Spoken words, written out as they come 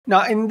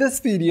Now in this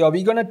video,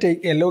 we're gonna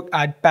take a look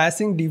at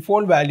passing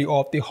default value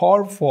of the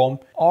whole form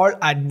all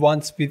at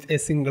once with a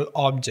single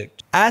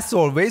object. As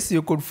always,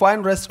 you could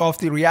find rest of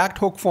the React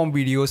hook form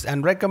videos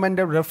and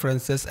recommended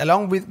references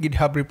along with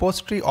GitHub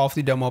repository of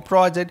the demo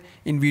project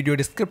in video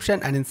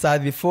description and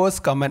inside the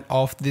first comment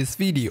of this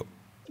video.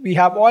 We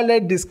have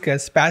already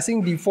discussed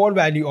passing default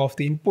value of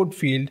the input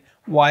field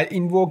while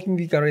invoking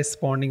the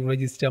corresponding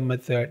register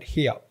method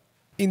here,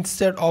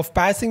 instead of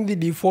passing the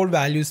default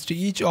values to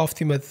each of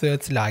the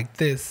methods like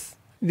this.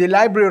 The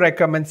library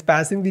recommends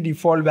passing the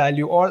default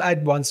value all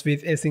at once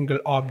with a single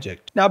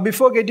object. Now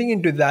before getting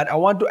into that, I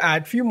want to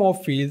add few more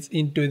fields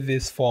into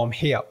this form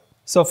here.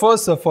 So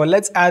first of all,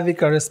 let's add the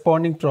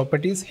corresponding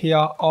properties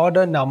here.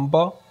 Order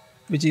number,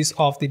 which is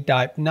of the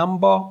type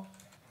number,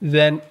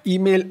 then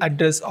email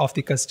address of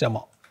the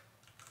customer.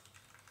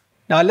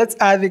 Now let's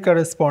add the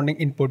corresponding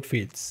input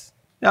fields.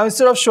 Now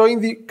instead of showing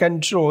the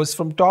controls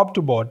from top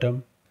to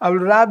bottom, I will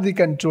wrap the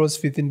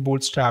controls within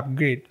Bootstrap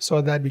grid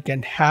so that we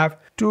can have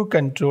two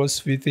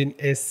controls within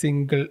a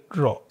single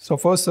row. So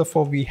first of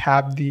all, we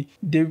have the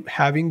div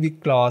having the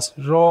class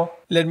row.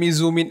 Let me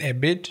zoom in a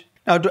bit.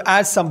 Now to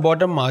add some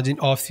bottom margin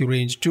of the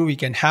range 2, we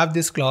can have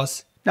this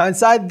class. Now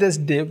inside this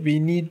div, we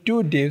need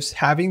two divs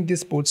having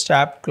this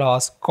Bootstrap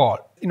class called.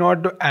 In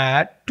order to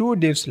add two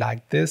divs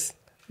like this,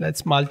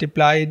 let's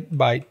multiply it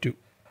by 2.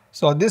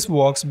 So this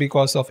works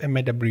because of a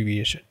meta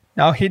abbreviation.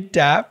 Now hit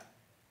tab.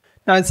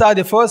 Now inside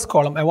the first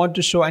column, I want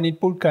to show an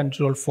input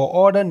control for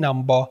order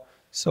number.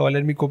 So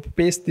let me copy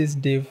paste this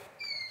div.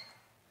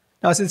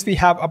 Now since we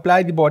have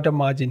applied the bottom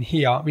margin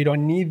here, we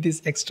don't need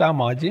this extra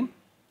margin.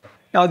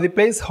 Now the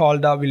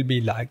placeholder will be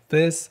like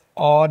this,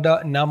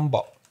 order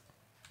number.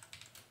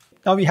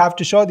 Now we have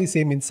to show the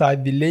same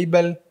inside the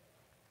label.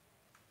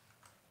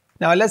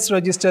 Now let's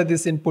register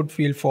this input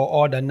field for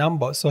order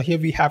number. So here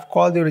we have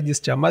called the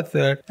register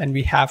method and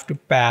we have to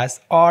pass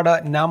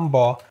order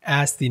number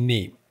as the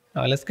name.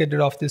 Now let's get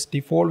rid of this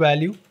default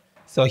value.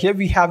 So here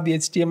we have the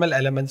HTML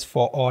elements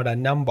for order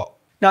number.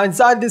 Now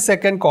inside the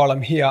second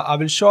column here, I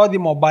will show the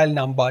mobile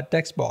number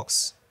text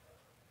box,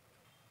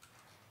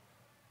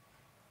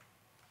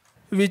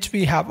 which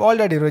we have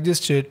already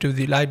registered to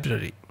the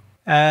library.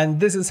 And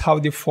this is how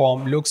the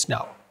form looks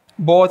now.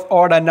 Both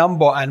order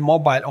number and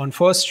mobile on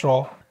first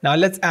row. Now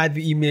let's add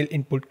the email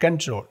input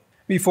control.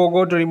 We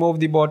forgot to remove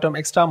the bottom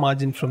extra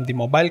margin from the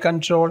mobile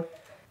control.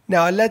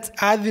 Now let's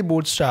add the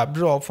Bootstrap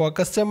row for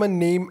customer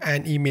name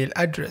and email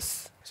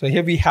address. So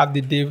here we have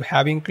the div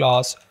having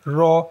class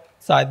row,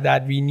 so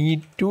that we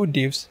need two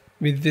divs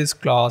with this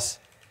class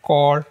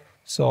called.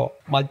 So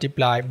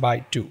multiply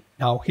by 2.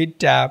 Now hit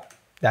tab,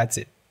 that's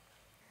it.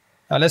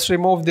 Now let's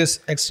remove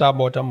this extra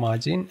bottom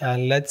margin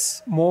and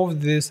let's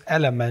move this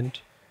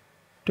element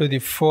to the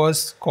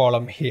first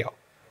column here.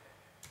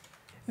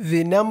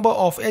 The number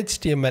of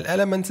HTML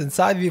elements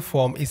inside the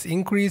form is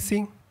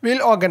increasing.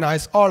 We'll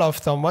organize all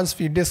of them once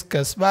we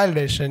discuss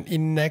validation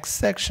in next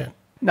section.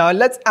 Now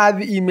let's add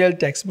the email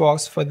text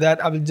box. For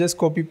that, I will just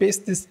copy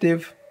paste this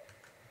div.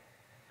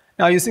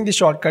 Now using the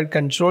shortcut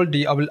Ctrl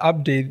D, I will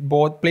update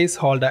both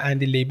placeholder and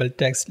the label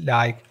text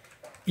like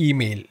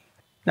email.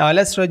 Now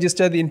let's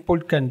register the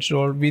input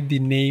control with the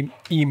name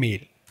email.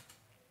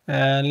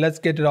 And let's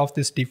get rid of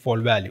this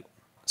default value.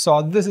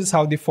 So this is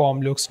how the form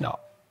looks now.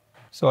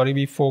 Sorry,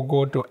 we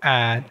forgot to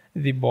add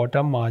the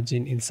bottom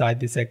margin inside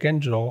the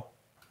second row.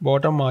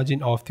 Bottom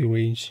margin of the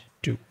range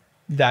 2.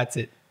 That's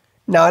it.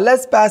 Now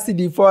let's pass the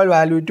default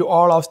value to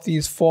all of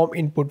these form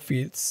input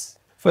fields.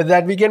 For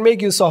that, we can make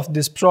use of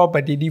this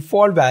property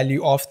default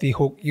value of the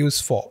hook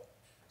useForm.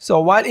 So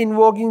while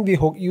invoking the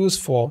hook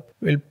useForm,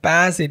 we'll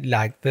pass it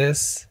like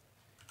this.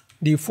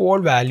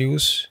 Default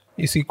values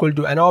is equal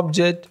to an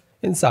object.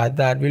 Inside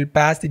that, we'll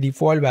pass the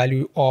default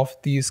value of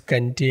these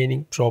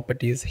containing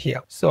properties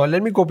here. So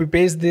let me copy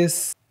paste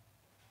this.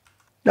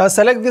 Now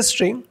select this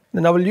string.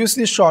 Then I will use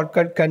the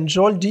shortcut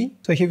Ctrl D.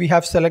 So here we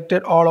have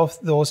selected all of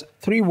those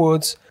 3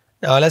 words.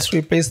 Now let's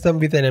replace them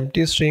with an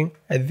empty string.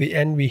 At the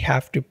end, we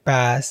have to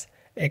pass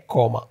a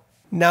comma.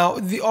 Now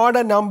the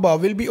order number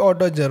will be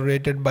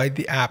auto-generated by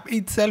the app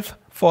itself.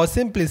 For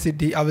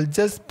simplicity, I will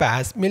just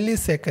pass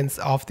milliseconds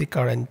of the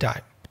current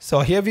time.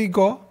 So here we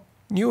go,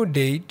 new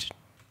date.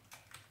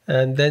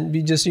 And then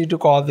we just need to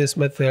call this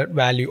method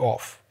value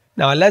of.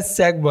 Now let's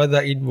check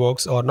whether it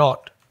works or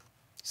not.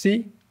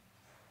 See?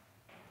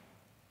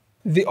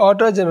 The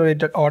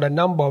auto-generated order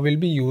number will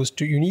be used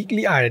to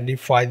uniquely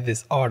identify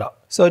this order.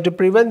 So to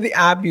prevent the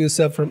app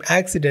user from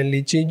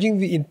accidentally changing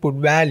the input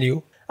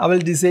value, I will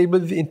disable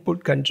the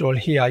input control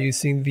here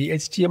using the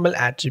HTML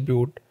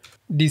attribute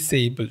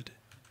disabled.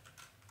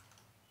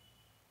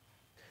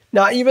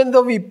 Now even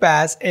though we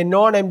pass a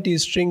non-empty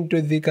string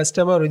to the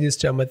customer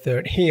register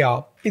method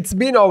here, it's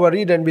been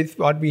overridden with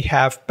what we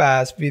have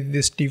passed with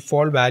this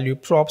default value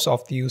props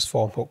of the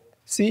useForm hook.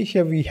 See,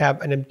 here we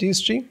have an empty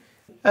string.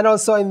 And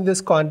also in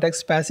this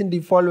context, passing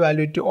default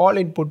value to all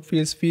input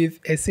fields with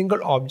a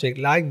single object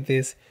like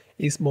this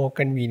is more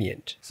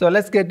convenient. So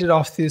let's get rid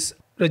of this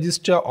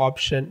register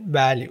option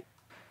value.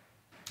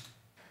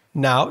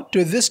 Now,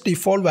 to this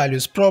default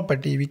values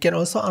property, we can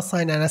also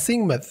assign an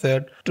async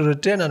method to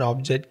return an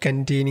object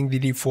containing the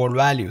default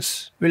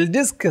values. We'll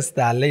discuss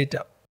that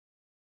later.